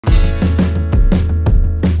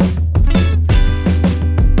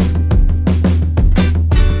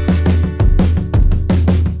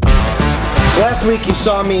Last week you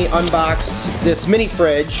saw me unbox this mini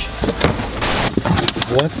fridge.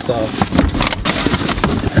 What the?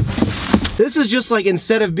 This is just like,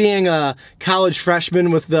 instead of being a college freshman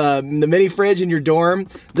with the mini fridge in your dorm,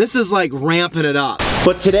 this is like ramping it up.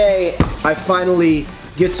 But today, I finally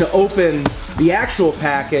get to open the actual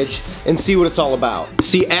package and see what it's all about.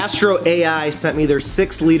 See, Astro AI sent me their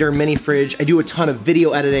 6-liter mini fridge. I do a ton of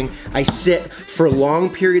video editing. I sit for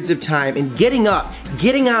long periods of time, and getting out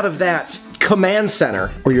of that command center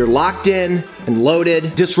where you're locked in and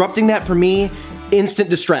loaded, disrupting that for me, instant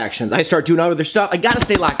distractions. I start doing other stuff. I gotta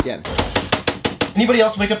stay locked in. Anybody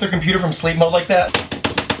else wake up their computer from sleep mode like that?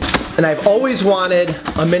 And I've always wanted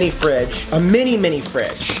a mini fridge, a mini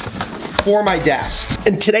fridge for my desk.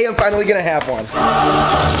 And today I'm finally gonna have one.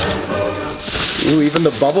 Ooh, even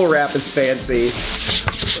the bubble wrap is fancy.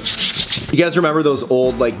 You guys remember those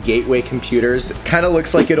old like gateway computers? It kind of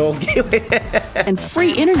looks like an old gateway. And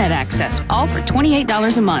free internet access, all for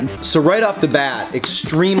 $28 a month. So right off the bat,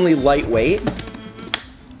 extremely lightweight.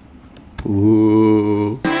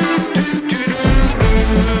 Ooh.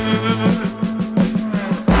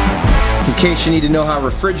 In case you need to know how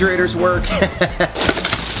refrigerators work.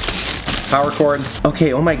 Power cord.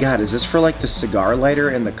 Okay, oh my god, is this for like the cigar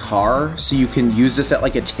lighter in the car? So you can use this at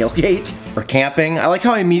like a tailgate or camping? I like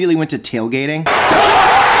how I immediately went to tailgating.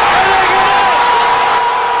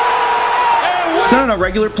 No,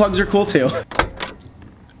 regular plugs are cool too.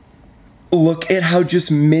 Look at how just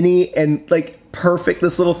mini and like perfect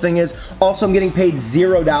this little thing is. Also, I'm getting paid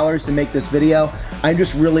 $0 to make this video. I'm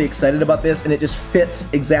just really excited about this, and it just fits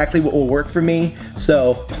exactly what will work for me.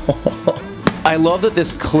 So, I love that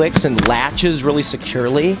this clicks and latches really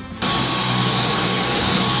securely.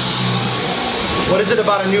 What is it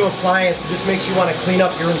about a new appliance that just makes you want to clean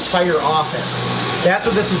up your entire office? That's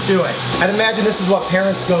what this is doing. I'd imagine this is what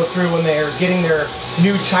parents go through when they're getting their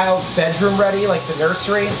new child's bedroom ready, like the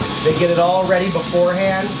nursery. They get it all ready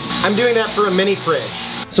beforehand. I'm doing that for a mini fridge.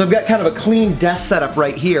 So I've got kind of a clean desk setup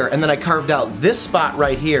right here, and then I carved out this spot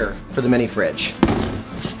right here for the mini fridge.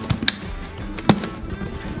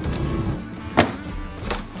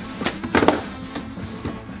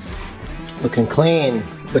 Looking clean.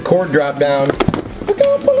 The cord dropped down.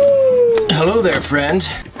 Hello there, friend.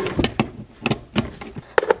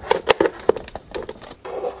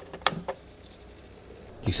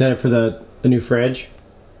 Excited for the new fridge?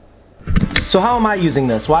 So how am I using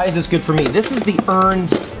this? Why is this good for me? This is the earned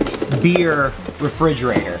beer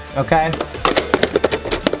refrigerator, okay?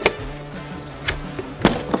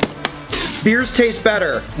 Beers taste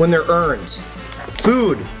better when they're earned.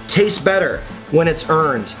 Food tastes better when it's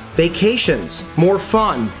earned. Vacations, more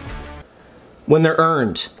fun when they're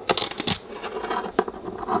earned.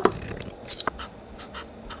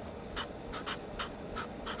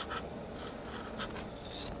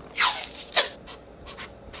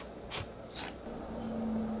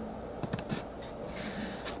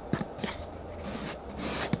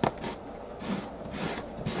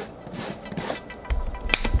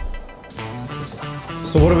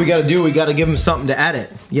 So what do we gotta do? We gotta give him something to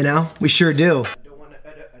edit, you know? We sure do. I don't wanna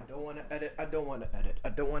edit, I don't wanna edit, I don't wanna edit, I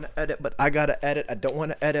don't wanna edit, but I gotta edit, I don't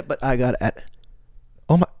wanna edit, but I gotta edit.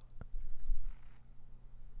 Oh my.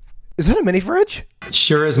 Is that a mini fridge? It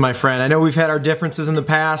sure is, my friend. I know we've had our differences in the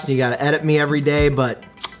past, and you gotta edit me every day, but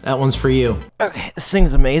that one's for you. Okay, this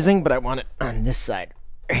thing's amazing, but I want it on this side.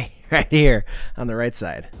 Right here, on the right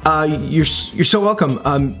side. You're so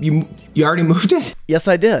welcome. You already moved it? Yes,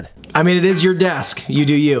 I did. I mean, it is your desk. You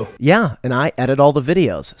do you. Yeah, and I edit all the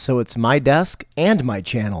videos, so it's my desk and my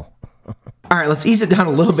channel. All right, let's ease it down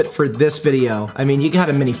a little bit for this video. I mean, you got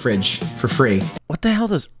a mini fridge for free. What the hell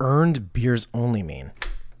does earned beers only mean?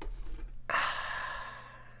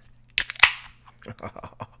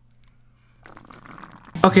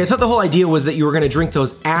 Okay, I thought the whole idea was that you were gonna drink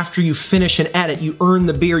those after you finish an edit. You earn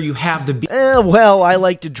the beer, you have the beer. Well, I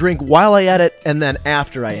like to drink while I edit, and then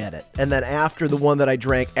after I edit. And then after the one that I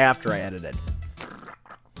drank after I edited.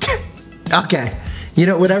 Okay, you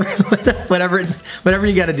know, whatever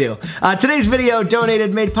you gotta do. Today's video,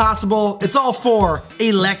 donated, made possible. It's all for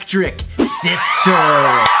Electric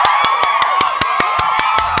Sister.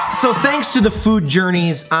 So thanks to the food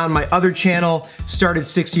journeys on my other channel, started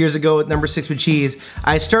 6 years ago with Number 6 with Cheese,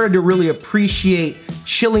 I started to really appreciate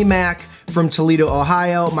Chili Mac from Toledo,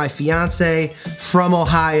 Ohio, my fiance from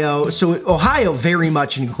Ohio. So Ohio very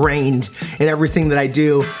much ingrained in everything that I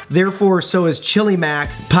do. Therefore, so is Chili Mac,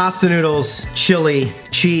 pasta noodles, chili,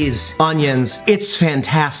 cheese, onions. It's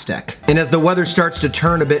fantastic. And as the weather starts to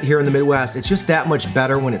turn a bit here in the Midwest, it's just that much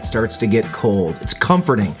better when it starts to get cold. It's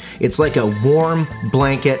comforting. It's like a warm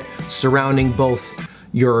blanket surrounding both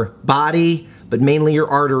your body, but mainly your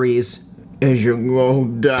arteries, as you go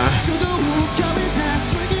die.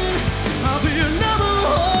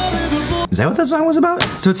 Is that what that song was about?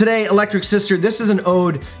 So today, Electric Sister, this is an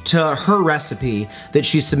ode to her recipe that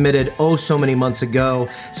she submitted oh so many months ago.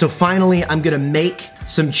 So finally, I'm gonna make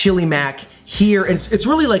some chili mac here. And it's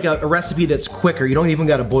really like a recipe that's quicker. You don't even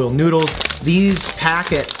gotta boil noodles. These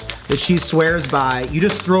packets that she swears by, you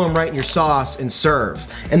just throw them right in your sauce and serve.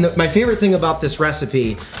 And my favorite thing about this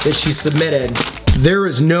recipe that she submitted, there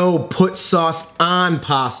is no put sauce on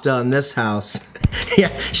pasta in this house.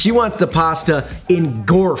 Yeah, she wants the pasta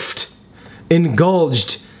engulfed,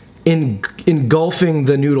 engulfing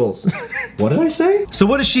the noodles. What did I say? So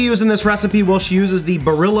what does she use in this recipe? Well, she uses the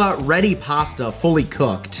Barilla Ready pasta, fully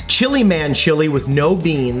cooked. Chili Man chili with no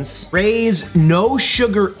beans. Ray's no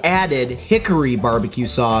sugar added hickory barbecue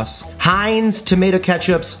sauce. Heinz tomato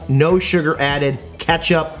ketchups, no sugar added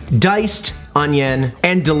ketchup. Diced onion,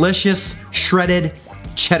 and delicious shredded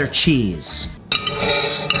cheddar cheese.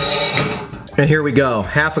 And here we go,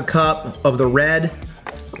 half a cup of the red.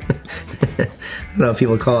 I don't know if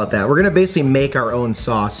people call it that. We're gonna basically make our own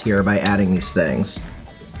sauce here by adding these things.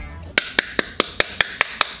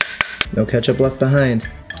 No ketchup left behind.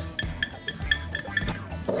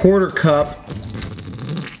 Quarter cup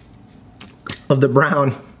of the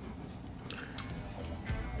brown.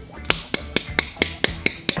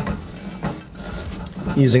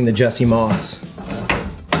 Using the Jessie Moths.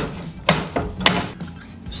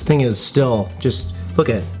 This thing is still just, look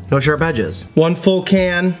at it, no sharp edges. 1 full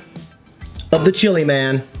can of the Chili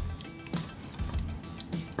Man.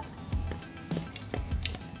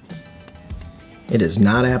 It is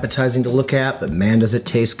not appetizing to look at, but man does it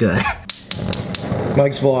taste good.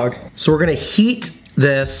 Mike's vlog. So we're gonna heat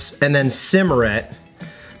this and then simmer it,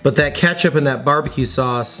 but that ketchup and that barbecue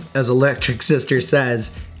sauce, as Electric Sister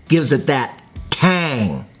says, gives it that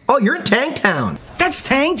tang. Oh, you're in Tang Town. That's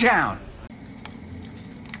Tang Town.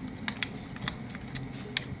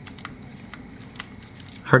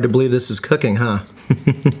 Hard to believe this is cooking, huh?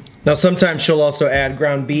 Now sometimes she'll also add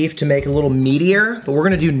ground beef to make it a little meatier, but we're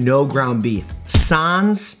gonna do no ground beef.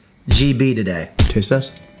 Sans GB today. Taste this.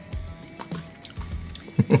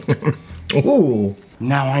 Ooh.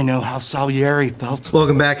 Now I know how Salieri felt.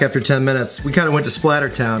 Welcome back after 10 minutes. We kind of went to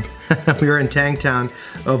Splattertown. We were in Tangtown,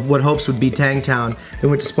 of what hopes would be Tangtown. We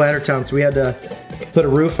went to Splattertown, so we had to put a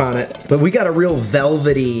roof on it. But we got a real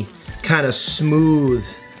velvety, kind of smooth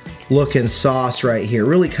looking sauce right here.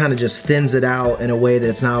 Really kind of just thins it out in a way that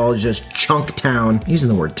it's not all just chunk town. I'm using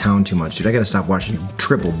the word town too much, dude. I gotta stop watching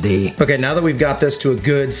Triple D. Okay, now that we've got this to a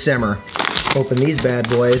good simmer, open these bad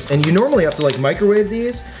boys. And you normally have to like microwave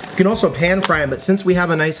these. You can also pan fry them, but since we have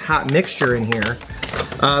a nice hot mixture in here,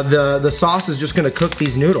 the sauce is just gonna cook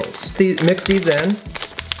these noodles. Mix these in.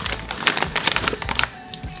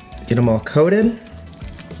 Get them all coated.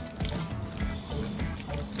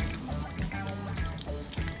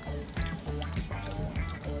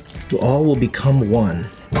 All will become one.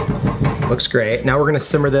 Looks great. Now we're gonna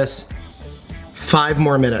simmer this 5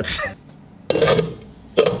 more minutes.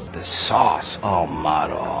 The sauce, oh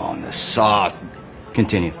Maron, the sauce.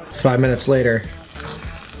 Continue. 5 minutes later.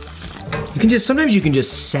 Sometimes you can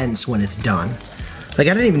just sense when it's done. Like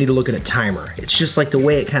I didn't even need to look at a timer. It's just like the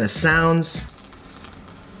way it kind of sounds.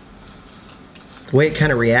 The way it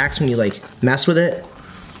kind of reacts when you like mess with it.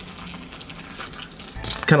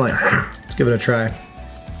 It's kind of like, let's give it a try.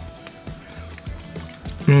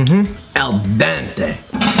 Al dente.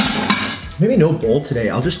 Maybe no bowl today.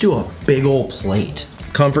 I'll just do a big old plate.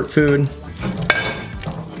 Comfort food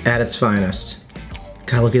at its finest.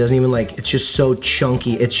 God, look, it doesn't even like, it's just so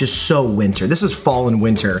chunky. It's just so winter. This is fall and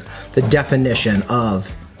winter. The definition of,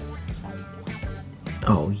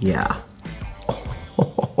 oh yeah.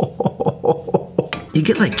 You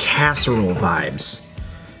get like casserole vibes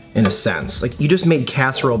in a sense. Like you just made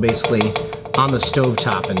casserole basically on the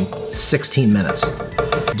stovetop in 16 minutes.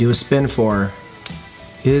 Do a spin for,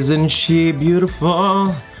 isn't she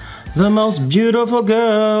beautiful? The most beautiful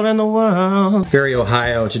girl in the world. Very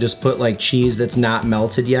Ohio to just put like cheese that's not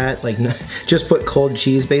melted yet. Like just put cold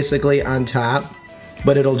cheese basically on top,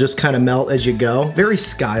 but it'll just kind of melt as you go. Very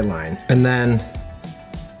Skyline. And then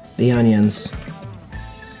the onions.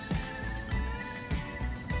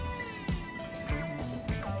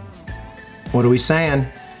 What are we saying?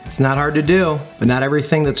 It's not hard to do, but not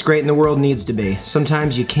everything that's great in the world needs to be.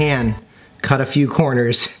 Sometimes you can cut a few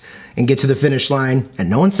corners and get to the finish line and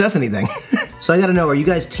no one says anything. So I gotta know, are you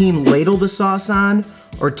guys team ladle the sauce on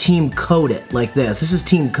or team coat it like this? This is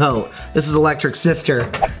team coat. This is Electric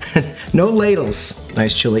Sister. No ladles.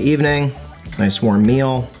 Nice chilly evening, nice warm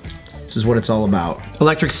meal. This is what it's all about.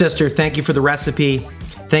 Electric Sister, thank you for the recipe.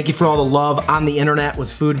 Thank you for all the love on the internet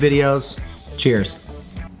with food videos. Cheers.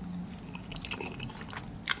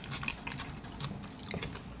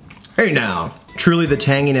 Hey now. Truly the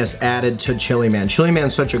tanginess added to Chili Man. Chili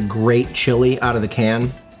Man's such a great chili out of the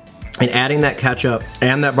can. And adding that ketchup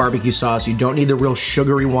and that barbecue sauce, you don't need the real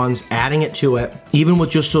sugary ones, adding it to it, even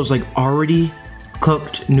with just those like already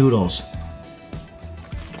cooked noodles.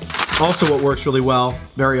 Also what works really well,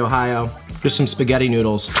 very Ohio, just some spaghetti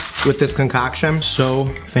noodles with this concoction. So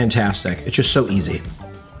fantastic. It's just so easy.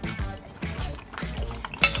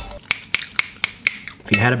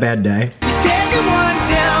 If you had a bad day,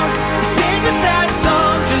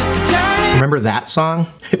 remember that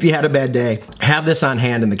song? If you had a bad day, have this on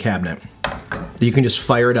hand in the cabinet. You can just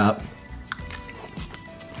fire it up.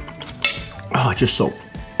 Oh, it's just so,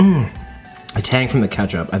 a tang from the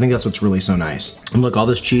ketchup. I think that's what's really so nice. And look, all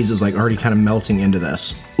this cheese is like already kind of melting into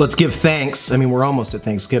this. Let's give thanks. I mean, we're almost at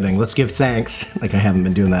Thanksgiving. Let's give thanks, like I haven't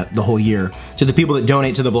been doing that the whole year, to the people that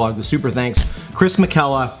donate to the vlog, the super thanks. Chris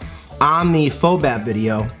McKella on the Phobab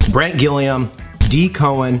video, Brent Gilliam, D.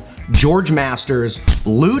 Cohen, George Masters,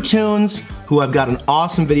 Lou Tunes, who I've got an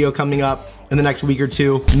awesome video coming up in the next week or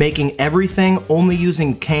two, making everything only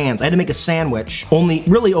using cans. I had to make a sandwich,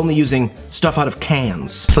 really only using stuff out of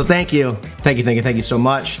cans. So thank you so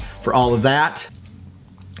much for all of that.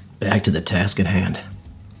 Back to the task at hand.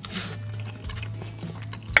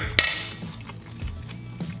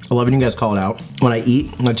 I love when you guys call it out. When I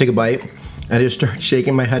eat, when I take a bite, I just start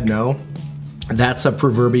shaking my head no. That's a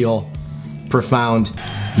proverbial, profound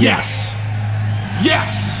yes.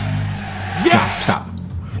 Yes. Yes. Stop.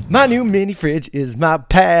 My new mini fridge is my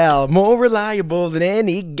pal, more reliable than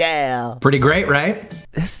any gal. Pretty great, right?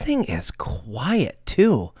 This thing is quiet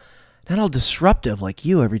too. Not all disruptive like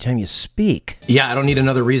you every time you speak. Yeah, I don't need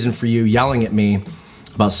another reason for you yelling at me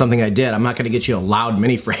about something I did. I'm not gonna get you a loud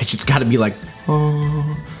mini fridge. It's gotta be like,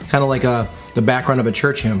 oh, kind of like the background of a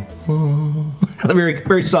church hymn. Oh. Very,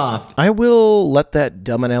 very soft. I will let that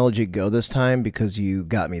dumb analogy go this time because you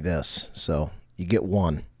got me this, so you get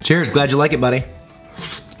one. Cheers, glad you like it, buddy.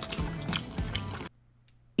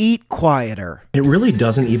 Eat quieter. It really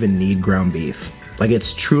doesn't even need ground beef. Like,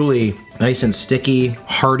 it's truly nice and sticky,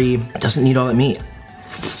 hearty. It doesn't need all that meat.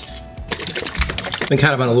 Been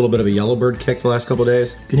kind of on a little bit of a Yellowbird kick the last couple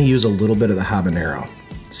days. Gonna use a little bit of the habanero.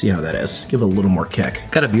 See how that is. Give it a little more kick.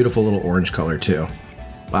 Got a beautiful little orange color too.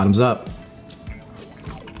 Bottoms up.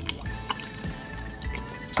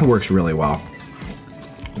 It works really well.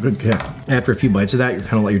 Good kick. After a few bites of that, you're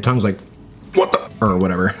kind of like, your tongue's like, what the? Or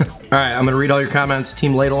whatever. All right, I'm gonna read all your comments.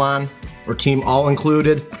 Team ladle on, or team all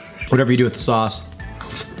included. Whatever you do with the sauce.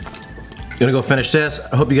 Gonna go finish this.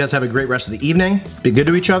 I hope you guys have a great rest of the evening. Be good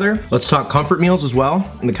to each other. Let's talk comfort meals as well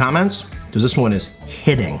in the comments, because this one is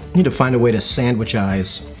hitting. I need to find a way to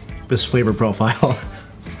sandwichize this flavor profile.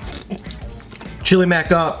 Chili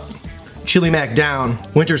Mac up, Chili Mac down.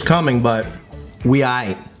 Winter's coming, but we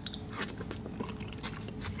aight.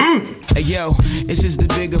 Hey yo, it's just the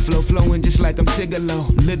bigger flow, flowing just like I'm Tigolo.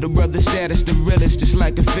 Little brother status, the realest, just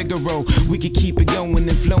like a Figaro. We could keep it going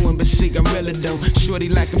and flowing, but see, I'm realer though. Shorty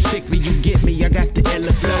like I'm sickly, you get me, I got the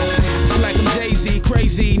illa flow. It's like I'm Jay-Z,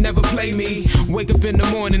 crazy, never play me. Wake up in the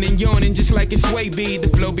morning and yawning just like it's Sway B. The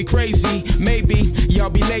flow be crazy, maybe, y'all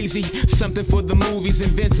be lazy. Something for the movies,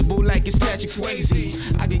 invincible like it's Patrick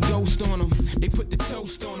Swayze. I get ghost on them, they put the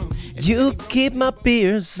toast on them. You keep my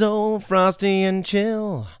beer so frosty and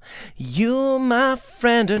chill. You, my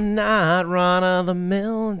friend, are not run of the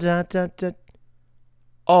mill.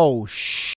 Oh,